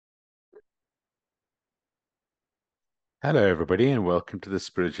Hello, everybody, and welcome to the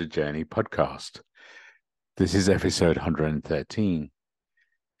Spiritual Journey podcast. This is episode 113,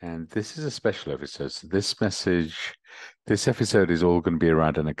 and this is a special episode. So this episode is all going to be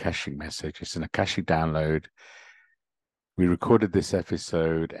around an Akashic message. It's an Akashic download. We recorded this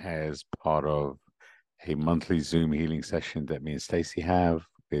episode as part of a monthly Zoom healing session that me and Stacey have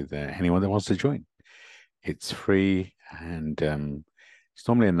with anyone that wants to join. It's free, and it's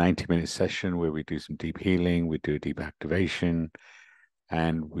normally a 90-minute session where we do some deep healing, we do a deep activation,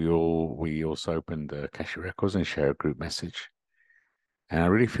 and we also open the Akashic Records and share a group message. And I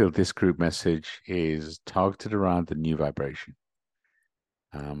really feel this group message is targeted around the new vibration.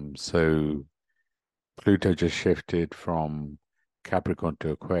 So Pluto just shifted from Capricorn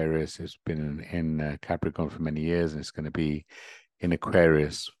to Aquarius. It's been in Capricorn for many years, and it's going to be in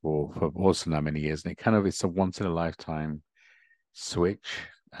Aquarius for also now many years. And it's a once in a lifetime switch.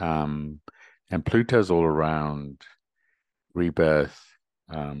 And Pluto's all around rebirth,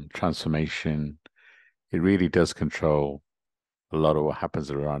 transformation. It really does control a lot of what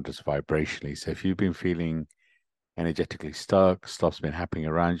happens around us vibrationally. So if you've been feeling energetically stuck, stuff's been happening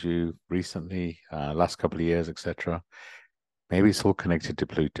around you recently, last couple of years, etc., maybe it's all connected to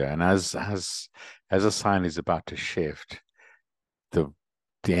Pluto. And as a sign is about to shift, the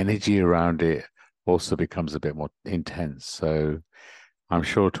the energy around it also becomes a bit more intense. So I'm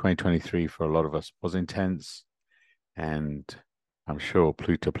sure 2023 for a lot of us was intense, and I'm sure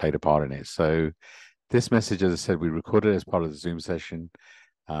Pluto played a part in it. So this message, as I said, we recorded as part of the Zoom session.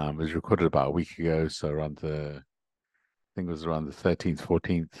 It was recorded about a week ago, so I think it was around the 13th,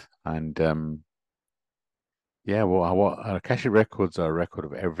 14th. And yeah, well, what Akashic Records are a record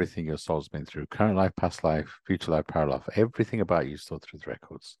of everything your soul's been through: current life, past life, future life, parallel life, everything about you stored through the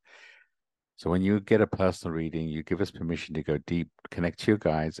records. So when you get a personal reading, you give us permission to go deep, connect to your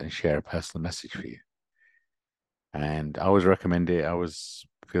guides, and share a personal message for you. And I always recommend it. I always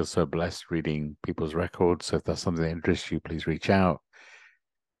feel so blessed reading people's records. So if that's something that interests you, please reach out.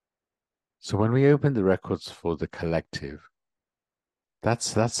 So when we open the records for the collective,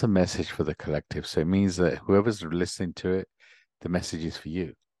 that's a message for the collective. So it means that whoever's listening to it, the message is for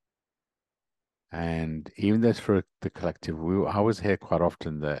you. And even though it's for the collective, I always hear quite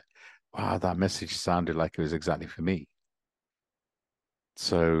often that, wow, that message sounded like it was exactly for me.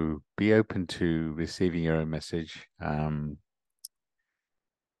 So be open to receiving your own message. And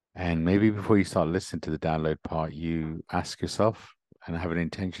maybe before you start listening to the download part, you ask yourself and have an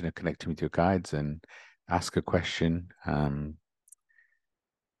intention of connecting with your guides and ask a question.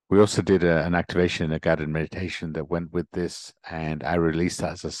 We also did an activation, a guided meditation that went with this, and I released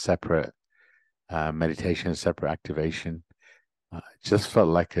that as a separate meditation, a separate activation. It just felt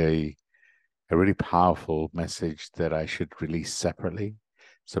like a really powerful message that I should release separately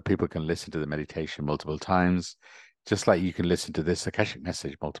so people can listen to the meditation multiple times, just like you can listen to this Akashic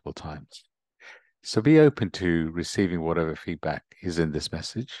message multiple times. So be open to receiving whatever feedback is in this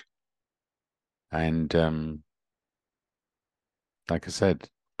message. And like I said,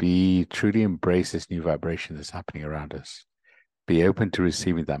 be truly embrace this new vibration that's happening around us. Be open to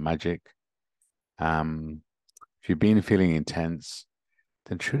receiving that magic. If you've been feeling intense,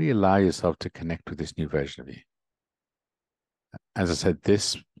 then truly allow yourself to connect with this new version of you. As I said,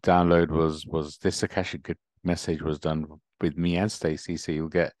 this download was this Akashic message was done with me and Stacey. So you'll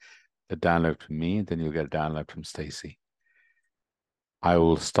get a download from me, and then you'll get a download from Stacey. I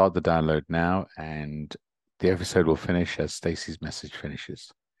will start the download now, and the episode will finish as Stacey's message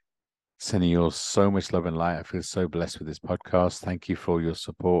finishes. Sending you all so much love and light. I feel so blessed with this podcast. Thank you for your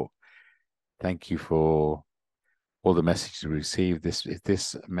support. Thank you for all the messages we received. If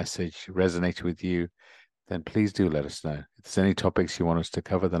this message resonated with you, then please do let us know. If there's any topics you want us to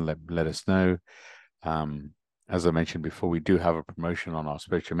cover, then let us know. As I mentioned before, we do have a promotion on our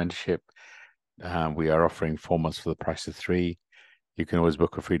spiritual mentorship. We are offering 4 months for the price of 3. You can always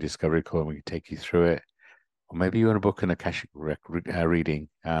book a free discovery call and we can take you through it. Or maybe you want to book an Akashic reading.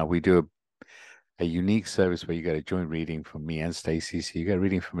 We do a unique service where you get a joint reading from me and Stacey. So you get a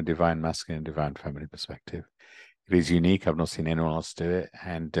reading from a divine masculine and divine feminine perspective. It is unique. I've not seen anyone else do it.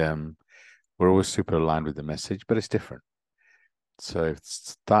 And we're always super aligned with the message, but it's different. So if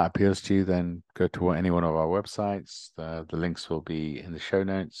that appeals to you, then go to any one of our websites. The links will be in the show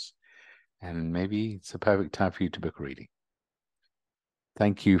notes. And maybe it's a perfect time for you to book a reading.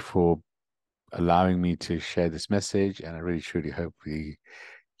 Thank you for allowing me to share this message. And I really, truly hope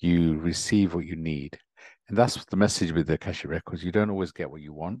you receive what you need. And that's the message with the Akashic Records. You don't always get what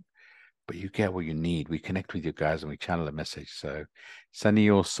you want, but you get what you need. We connect with you guys and we channel a message. So sending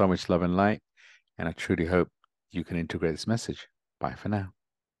you all so much love and light. And I truly hope you can integrate this message. Bye for now.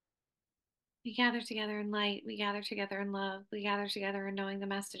 We gather together in light. We gather together in love. We gather together in knowing the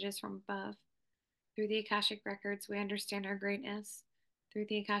messages from above. Through the Akashic Records, we understand our greatness. Through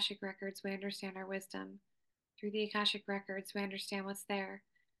the Akashic Records, we understand our wisdom. Through the Akashic Records, we understand what's there.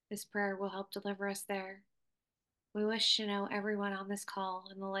 This prayer will help deliver us there. We wish to know everyone on this call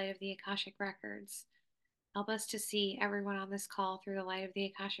in the light of the Akashic Records. Help us to see everyone on this call through the light of the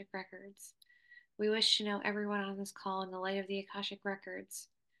Akashic Records. We wish to know everyone on this call in the light of the Akashic Records.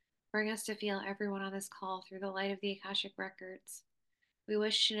 Bring us to feel everyone on this call through the light of the Akashic Records. We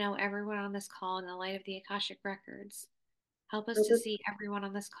wish to know everyone on this call in the light of the Akashic Records. Help us to see everyone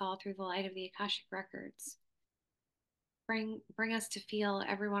on this call through the light of the Akashic Records. Bring us to feel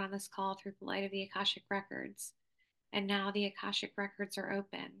everyone on this call through the light of the Akashic Records. And now the Akashic Records are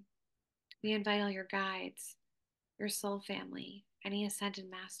open. We invite all your guides, your soul family, any ascended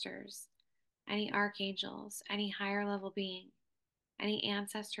masters, any archangels, any higher level being, any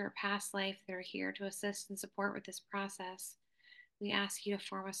ancestor or past life that are here to assist and support with this process. We ask you to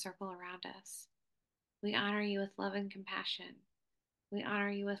form a circle around us. We honor you with love and compassion. We honor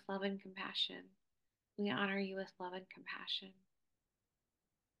you with love and compassion. We honor you with love and compassion.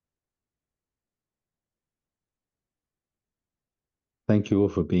 Thank you all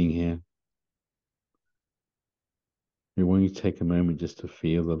for being here. We want you to take a moment just to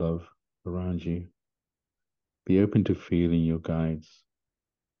feel the love around you. Be open to feeling your guides.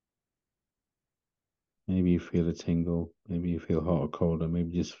 Maybe you feel a tingle, maybe you feel hot or cold, or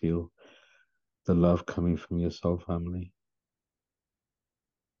maybe just feel the love coming from your soul family.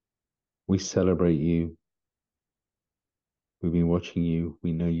 We celebrate you. We've been watching you.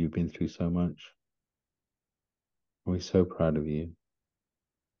 We know you've been through so much. We're so proud of you.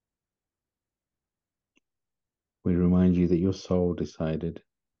 We remind you that your soul decided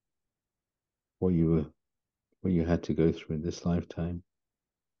what you had to go through in this lifetime.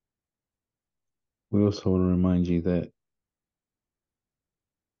 We also want to remind you that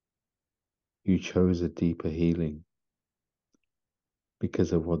you chose a deeper healing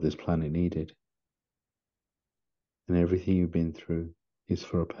because of what this planet needed. And everything you've been through is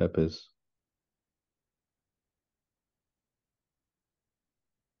for a purpose.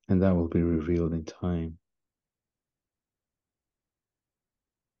 And that will be revealed in time.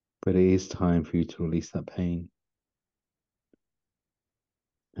 But it is time for you to release that pain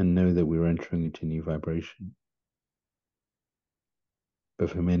and know that we're entering into a new vibration.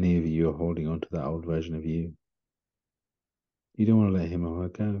 But for many of you, you're holding on to that old version of you. You don't want to let him or her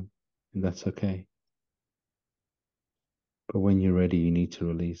go, and that's okay. But when you're ready, you need to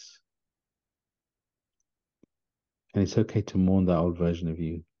release. And it's okay to mourn that old version of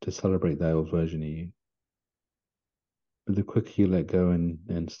you, to celebrate that old version of you. But the quicker you let go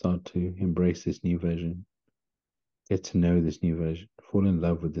and start to embrace this new version, get to know this new version, fall in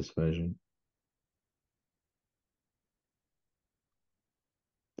love with this version,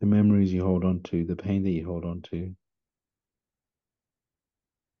 the memories you hold on to, the pain that you hold on to,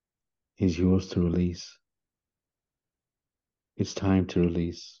 is yours to release. It's time to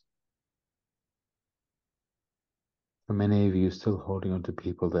release. For many of you, still holding on to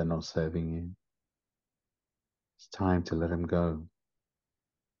people that are not serving you. It's time to let them go.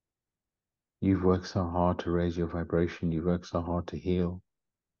 You've worked so hard to raise your vibration. You've worked so hard to heal.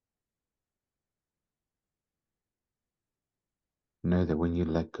 Know that when you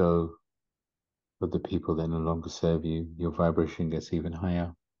let go of the people that no longer serve you, your vibration gets even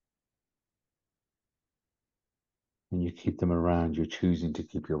higher. When you keep them around, you're choosing to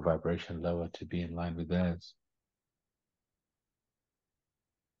keep your vibration lower to be in line with theirs.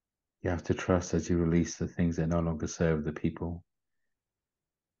 You have to trust as you release the things that no longer serve the people.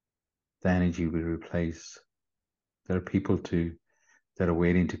 The energy will replace. There are people that are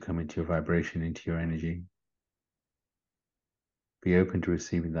waiting to come into your vibration, into your energy. Be open to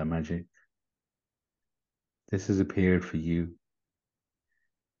receiving that magic. This is a period for you.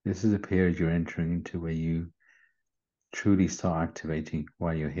 This is a period you're entering into where you truly start activating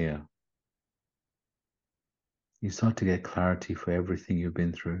while you're here. You start to get clarity for everything you've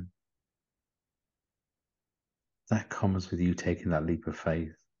been through. That comes with you taking that leap of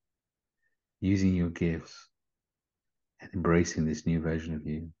faith, using your gifts, and embracing this new version of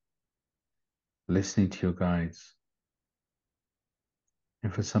you, listening to your guides.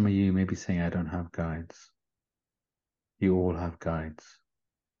 And for some of you, maybe saying, I don't have guides. You all have guides.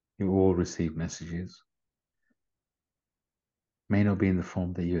 You all receive messages. May not be in the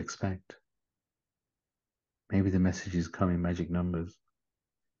form that you expect. Maybe the messages come in magic numbers.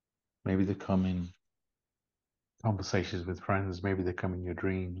 Maybe they come in conversations with friends. Maybe they come in your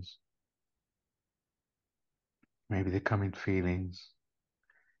dreams. Maybe they come in feelings.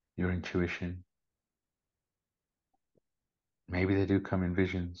 your intuition. Maybe they do come in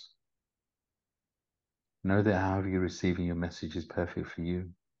visions. Know that however you're receiving your message is perfect for you.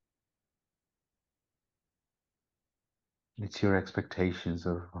 It's your expectations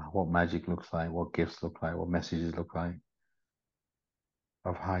of what magic looks like, what gifts look like, what messages look like,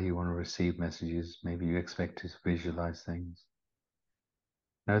 of how you want to receive messages. Maybe you expect to visualize things.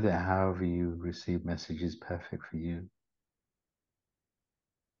 Know that however you receive messages is perfect for you.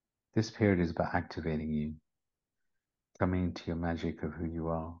 This period is about activating you, coming into your magic of who you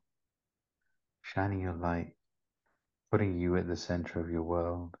are, shining your light, putting you at the center of your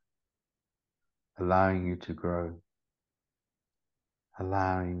world, allowing you to grow,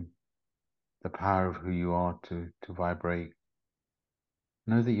 allowing the power of who you are to vibrate.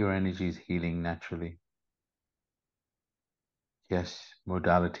 Know that your energy is healing naturally. Yes,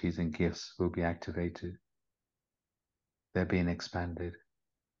 modalities and gifts will be activated. They're being expanded.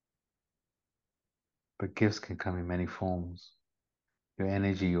 But gifts can come in many forms. Your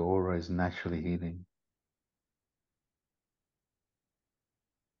energy, your aura is naturally healing.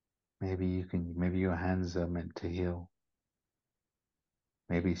 Maybe your hands are meant to heal.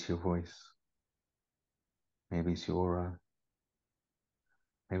 Maybe it's your voice. Maybe it's your aura.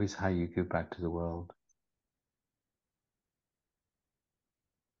 Maybe it's how you give back to the world.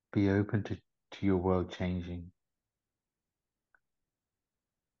 Be open to your world changing.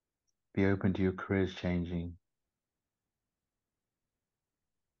 Be open to your careers changing.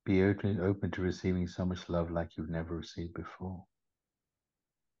 Be open to receiving so much love like you've never received before.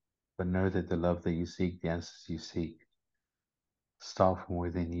 But know that the love that you seek, the answers you seek, start from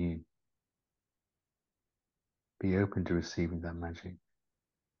within you. Be open to receiving that magic.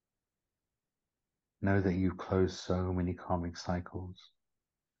 Know that you've closed so many karmic cycles.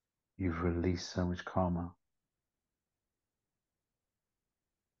 You've released so much karma.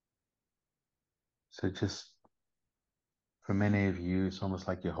 So just, for many of you, it's almost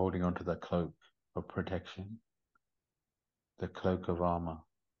like you're holding onto that cloak of protection, the cloak of armor,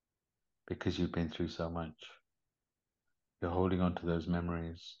 because you've been through so much. You're holding onto those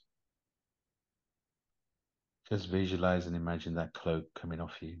memories. Just visualize and imagine that cloak coming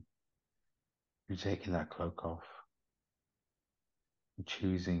off you. You're taking that cloak off and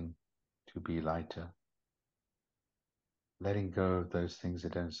choosing to be lighter, letting go of those things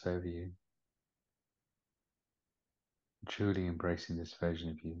that don't serve you, truly embracing this version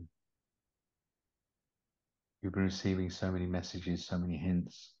of you. You've been receiving so many messages, so many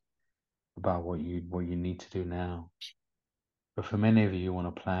hints about what you need to do now. But for many of you, you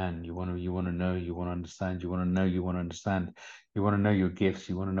want to plan, you want to know, you want to understand, you want to know, you want to understand, you want to know your gifts,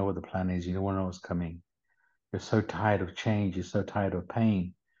 you want to know what the plan is, you want to know what's coming. You're so tired of change, you're so tired of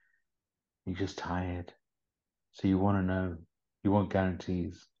pain. You're just tired. So you want to know, you want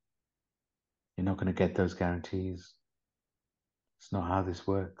guarantees. You're not going to get those guarantees. It's not how this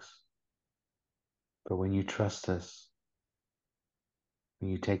works. But when you trust us,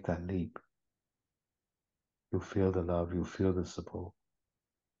 when you take that leap, you'll feel the love, you'll feel the support.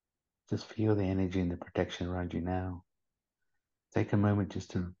 Just feel the energy and the protection around you now. Take a moment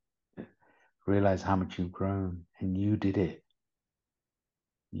just to realize how much you've grown, and you did it.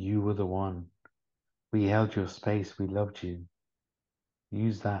 You were the one. We held your space, we loved you.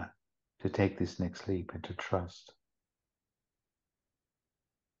 Use that to take this next leap and to trust.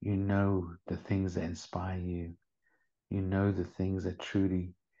 You know the things that inspire you. You know the things that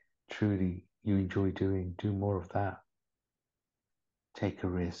truly you enjoy doing. Do more of that. Take a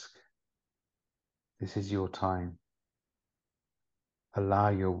risk. This is your time. Allow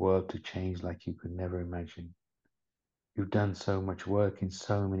your world to change like you could never imagine. You've done so much work in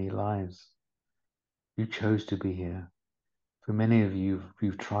so many lives. You chose to be here. For many of you,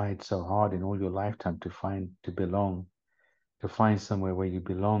 you've tried so hard in all your lifetime to belong, to find somewhere where you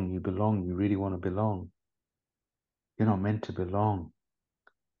belong. You belong. You really want to belong. You're not meant to belong,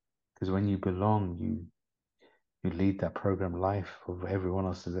 because when you belong, you lead that program life of everyone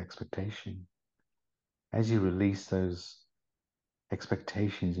else's expectation. As you release those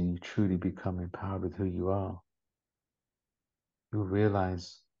expectations and you truly become empowered with who you are, you'll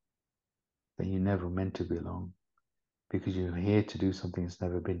realize that you're never meant to belong, because you're here to do something that's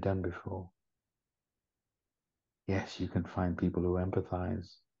never been done before. Yes, you can find people who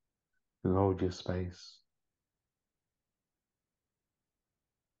empathize, who hold your space.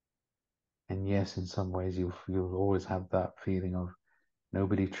 And yes, in some ways, you'll always have that feeling of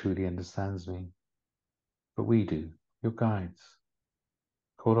nobody truly understands me. But we do, your guides.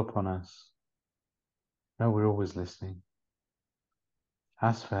 Call upon us. No, we're always listening.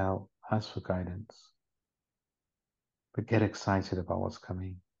 Ask for help, ask for guidance. But get excited about what's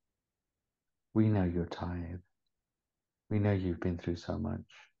coming. We know you're tired. We know you've been through so much.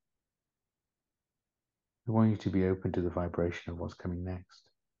 We want you to be open to the vibration of what's coming next.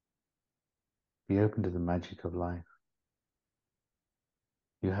 Be open to the magic of life.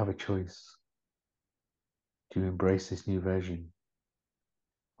 You have a choice. Do you embrace this new version,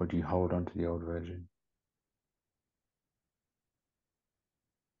 or do you hold on to the old version?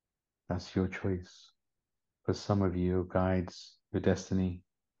 That's your choice. For some of you, your guides, your destiny,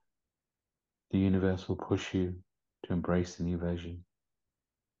 the universe will push you to embrace the new version.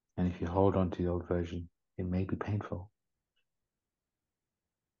 And if you hold on to the old version, it may be painful.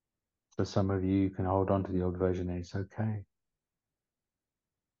 For some of you, you can hold on to the old version and it's okay.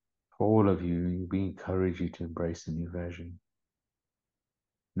 For all of you, we encourage you to embrace the new version.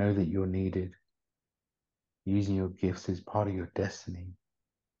 Know that you're needed. Using your gifts is part of your destiny.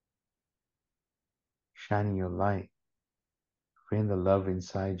 Shining your light, feeling the love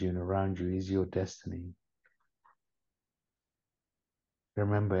inside you and around you is your destiny.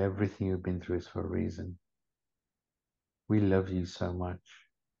 Remember, everything you've been through is for a reason. We love you so much.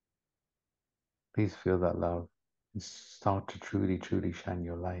 Please feel that love and start to truly, truly shine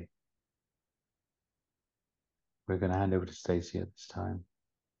your light. We're going to hand over to Stacey at this time.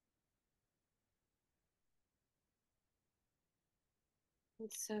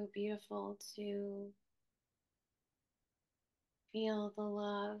 It's so beautiful to feel the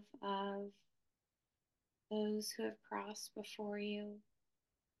love of those who have crossed before you,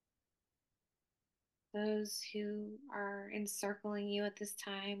 those who are encircling you at this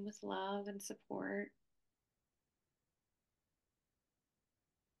time with love and support.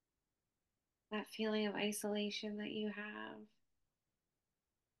 That feeling of isolation that you have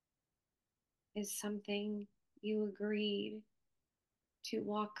is something you agreed to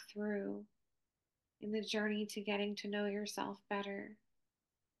walk through in the journey to getting to know yourself better.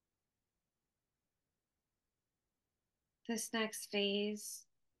 This next phase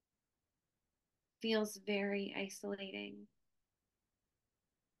feels very isolating,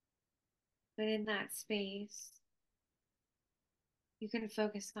 but in that space, you can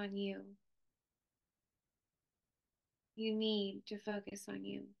focus on you. You need to focus on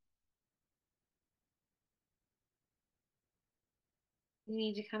you. You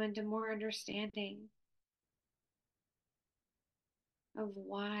need to come into more understanding of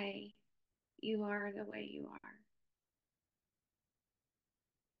why you are the way you are.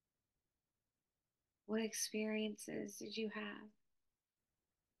 What experiences did you have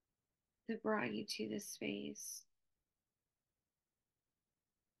that brought you to this space?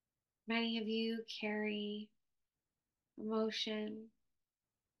 Many of you carry emotion,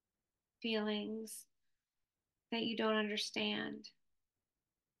 feelings that you don't understand.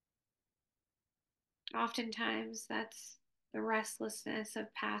 Oftentimes, that's the restlessness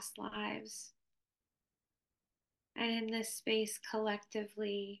of past lives. And in this space,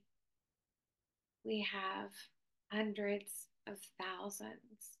 collectively, we have hundreds of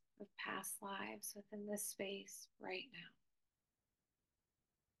thousands of past lives within this space right now.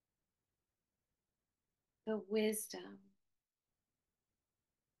 The wisdom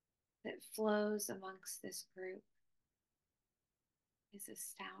that flows amongst this group is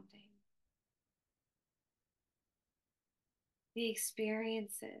astounding. The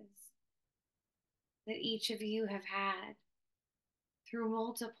experiences that each of you have had through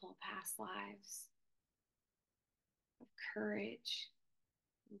multiple past lives of courage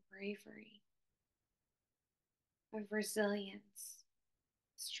and bravery, of resilience,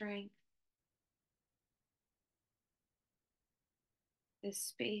 strength. This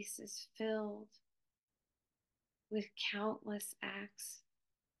space is filled with countless acts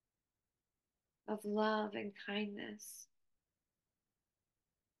of love and kindness.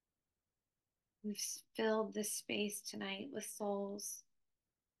 We've filled this space tonight with souls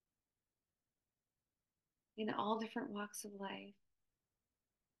in all different walks of life,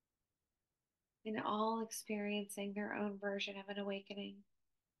 and all experiencing their own version of an awakening.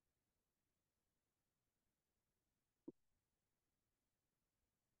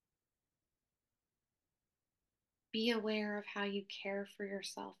 Be aware of how you care for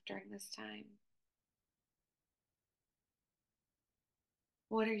yourself during this time.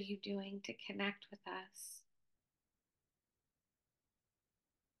 What are you doing to connect with us?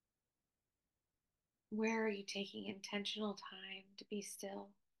 Where are you taking intentional time to be still?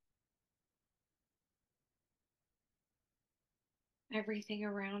 Everything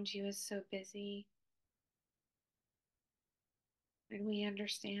around you is so busy, and we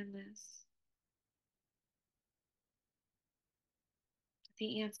understand this.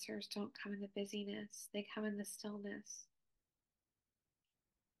 The answers don't come in the busyness, they come in the stillness.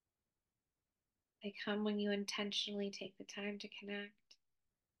 They come when you intentionally take the time to connect.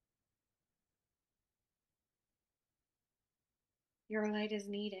 Your light is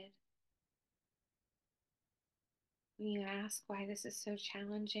needed. When you ask why this is so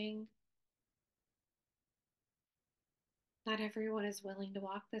challenging, not everyone is willing to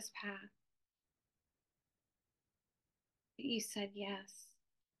walk this path, but you said yes.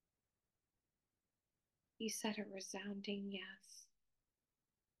 You said a resounding yes.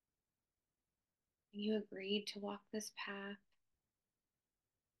 You agreed to walk this path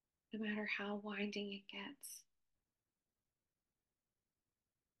no matter how winding it gets.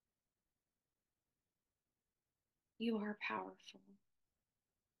 You are powerful.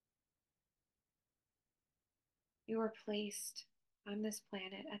 You are placed on this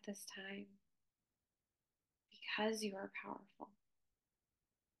planet at this time because you are powerful,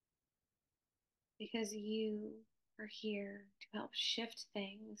 because you are here to help shift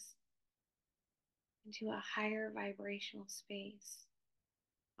things into a higher vibrational space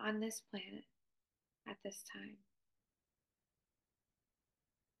on this planet at this time.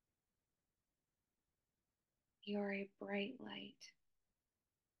 You are a bright light,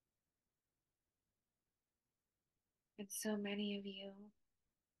 and so many of you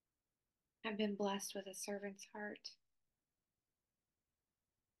have been blessed with a servant's heart.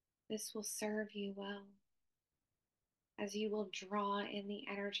 This will serve you well, as you will draw in the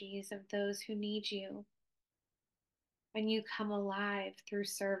energies of those who need you when you come alive through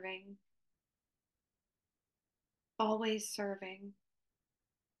serving, always serving.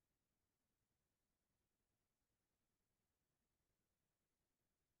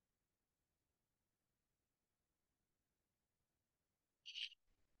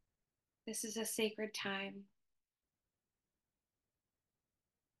 This is a sacred time.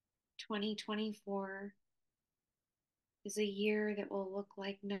 2024 is a year that will look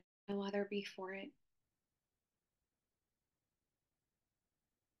like no other before it.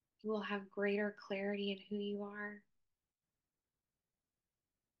 You will have greater clarity in who you are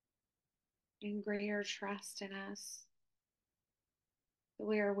and greater trust in us. That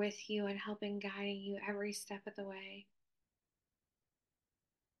we are with you and helping guiding you every step of the way.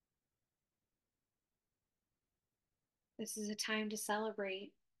 This is a time to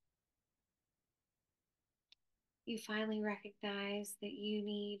celebrate. You finally recognize that you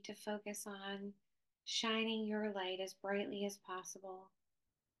need to focus on shining your light as brightly as possible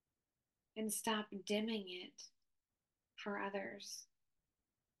and stop dimming it for others.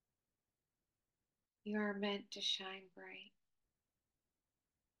 You are meant to shine bright.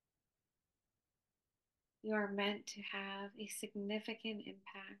 You are meant to have a significant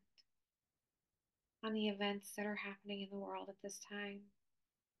impact on the events that are happening in the world at this time.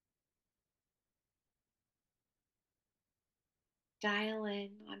 Dial in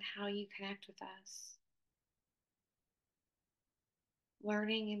on how you connect with us.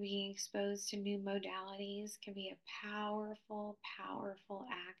 Learning and being exposed to new modalities can be a powerful, powerful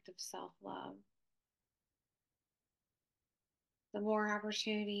act of self-love. The more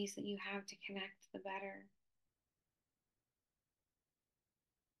opportunities that you have to connect, the better.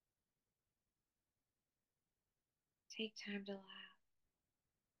 Take time to laugh.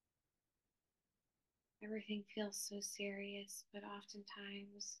 Everything feels so serious, but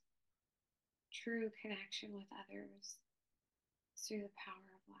oftentimes true connection with others is through the power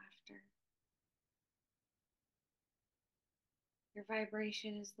of laughter. Your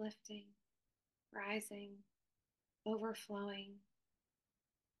vibration is lifting, rising, overflowing.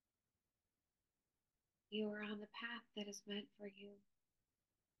 You are on the path that is meant for you.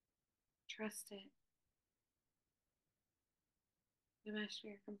 Trust it. Namaste, we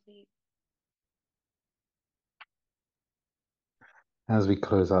are complete. As we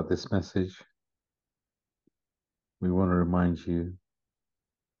close out this message, we want to remind you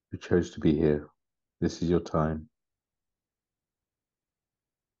who chose to be here. This is your time.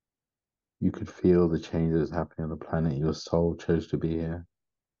 You could feel the change that is happening on the planet. Your soul chose to be here.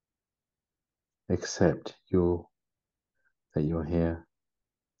 Accept that you're here.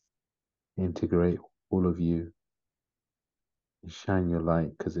 Integrate all of you and shine your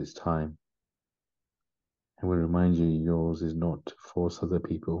light because it's time. And we remind you, yours is not to force other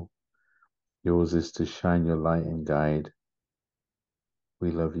people. Yours is to shine your light and guide.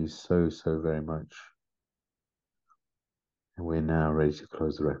 We love you so, so very much. And we're now ready to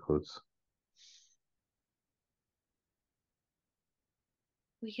close the records.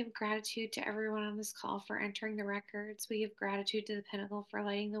 We give gratitude to everyone on this call for entering the records. We give gratitude to the Pinnacle for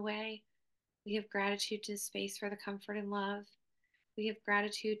lighting the way. We give gratitude to the space for the comfort and love. We give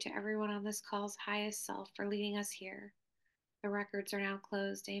gratitude to everyone on this call's highest self for leading us here. The records are now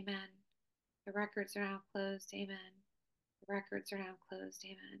closed. Amen. The records are now closed. Amen. The records are now closed.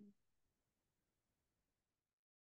 Amen.